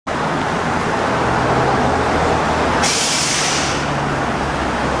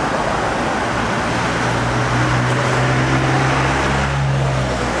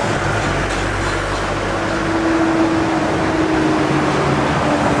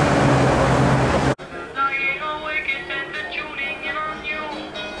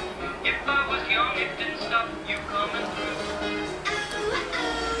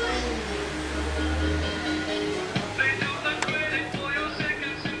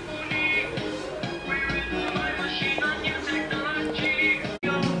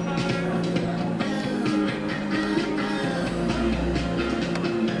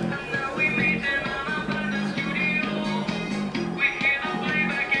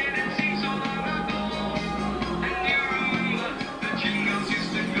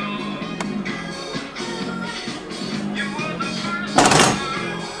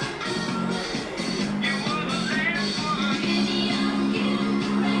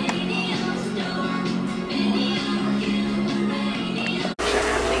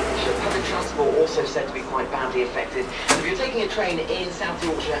said to be quite badly affected. So if you're taking a train in South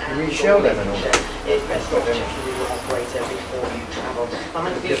Yorkshire and reshow them and all that. It's best not checking with your operator before you travel. I'm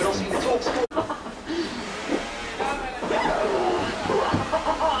going to be also you talk sport.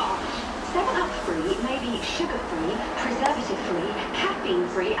 7-Up free may be sugar-free, preservative-free,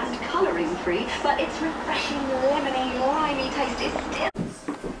 caffeine-free and colouring-free, but its refreshing, lemony, limey taste is still...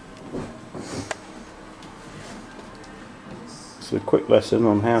 It's a quick lesson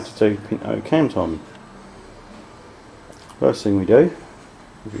on how to do Pinto cam timing. First thing we do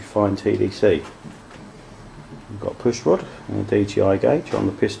is we find TDC. We've got a push rod and a DTI gauge on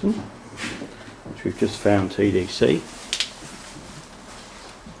the piston, which we've just found TDC,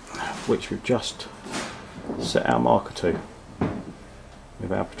 which we've just set our marker to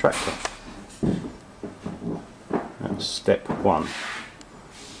with our protractor. That's step 1.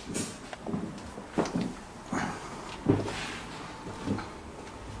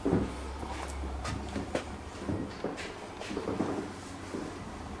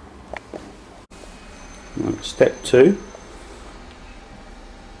 Step 2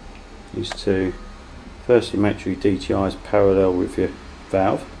 is to firstly make sure your DTI is parallel with your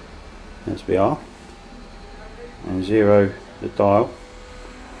valve, as we are, and 0 the dial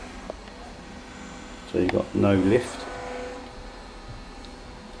so you've got no lift.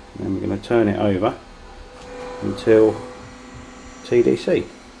 And then we're going to turn it over until TDC.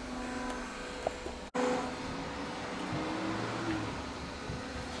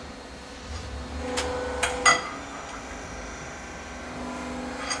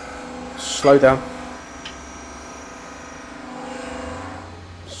 Slow down.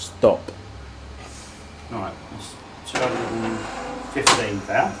 Stop. Right, that's 215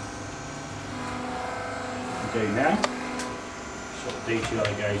 valve. What we do now, shot the DTI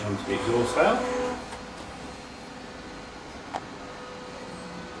gauge onto the exhaust valve,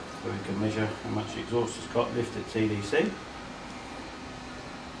 so we can measure how much the exhaust has got lift at TDC.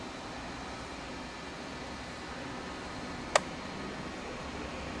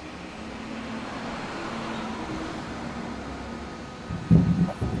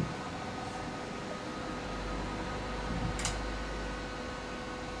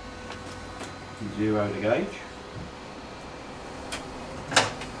 Zero the gauge,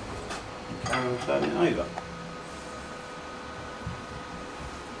 and carry on turning it over.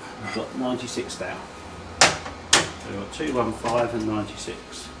 We've got 96 now. So we've got 215 and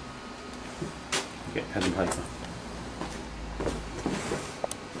 96. Get pen and paper.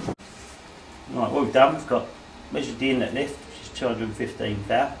 Right, what we've done, we've got measured the inlet lift, which is 215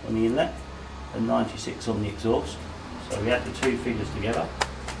 thou on the inlet and 96 on the exhaust. So we add the two figures together.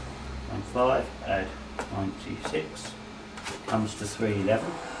 15 add 96 comes to 311,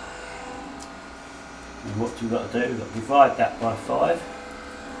 and what we've got to do, we've got to divide that by 5,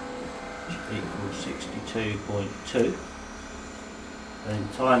 which equals 62.2, and then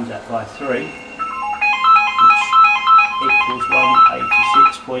times that by 3, which equals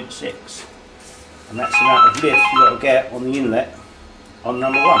 186.6, and that's the amount of lift you've got to get on the inlet on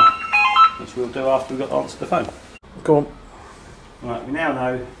number 1, which we'll do after we've got answered the phone. Go on. Right, we now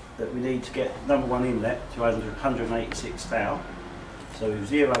know that we need to get number 1 inlet to 186 thou. So we've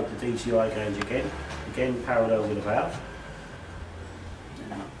zeroed the DTI gauge again parallel with the valve.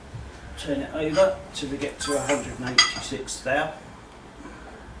 Now turn it over till we get to 186 thou.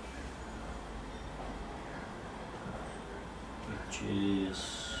 Which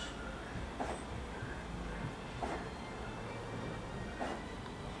is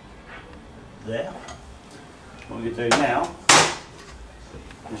there. What we're going to do now,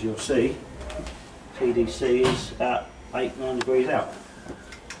 as you'll see, TDC is about 8-9 degrees out.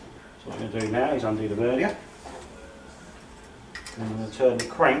 So what we're going to do now is undo the vernier, and we're going to turn the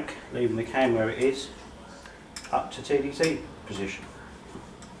crank, leaving the cam where it is, up to TDC position.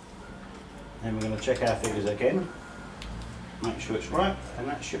 Then we're going to check our figures again, make sure it's right, and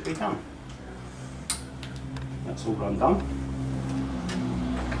that should be done. That's all undone.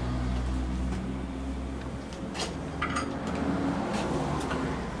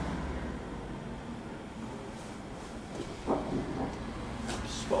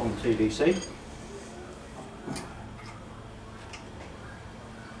 Spot on TDC.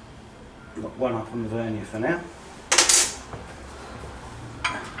 Got one up on the vernier for now.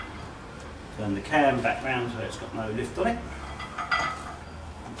 Turn the cam back round so it's got no lift on it.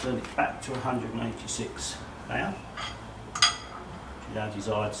 And turn it back to 186 thou, which is our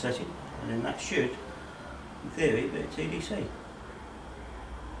desired setting, and then that should, in theory, be at TDC,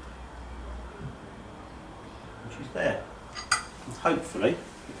 which is there. And hopefully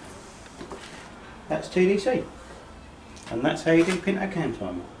that's TDC, and that's how you do Pinto cam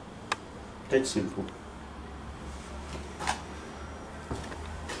timing. Dead simple.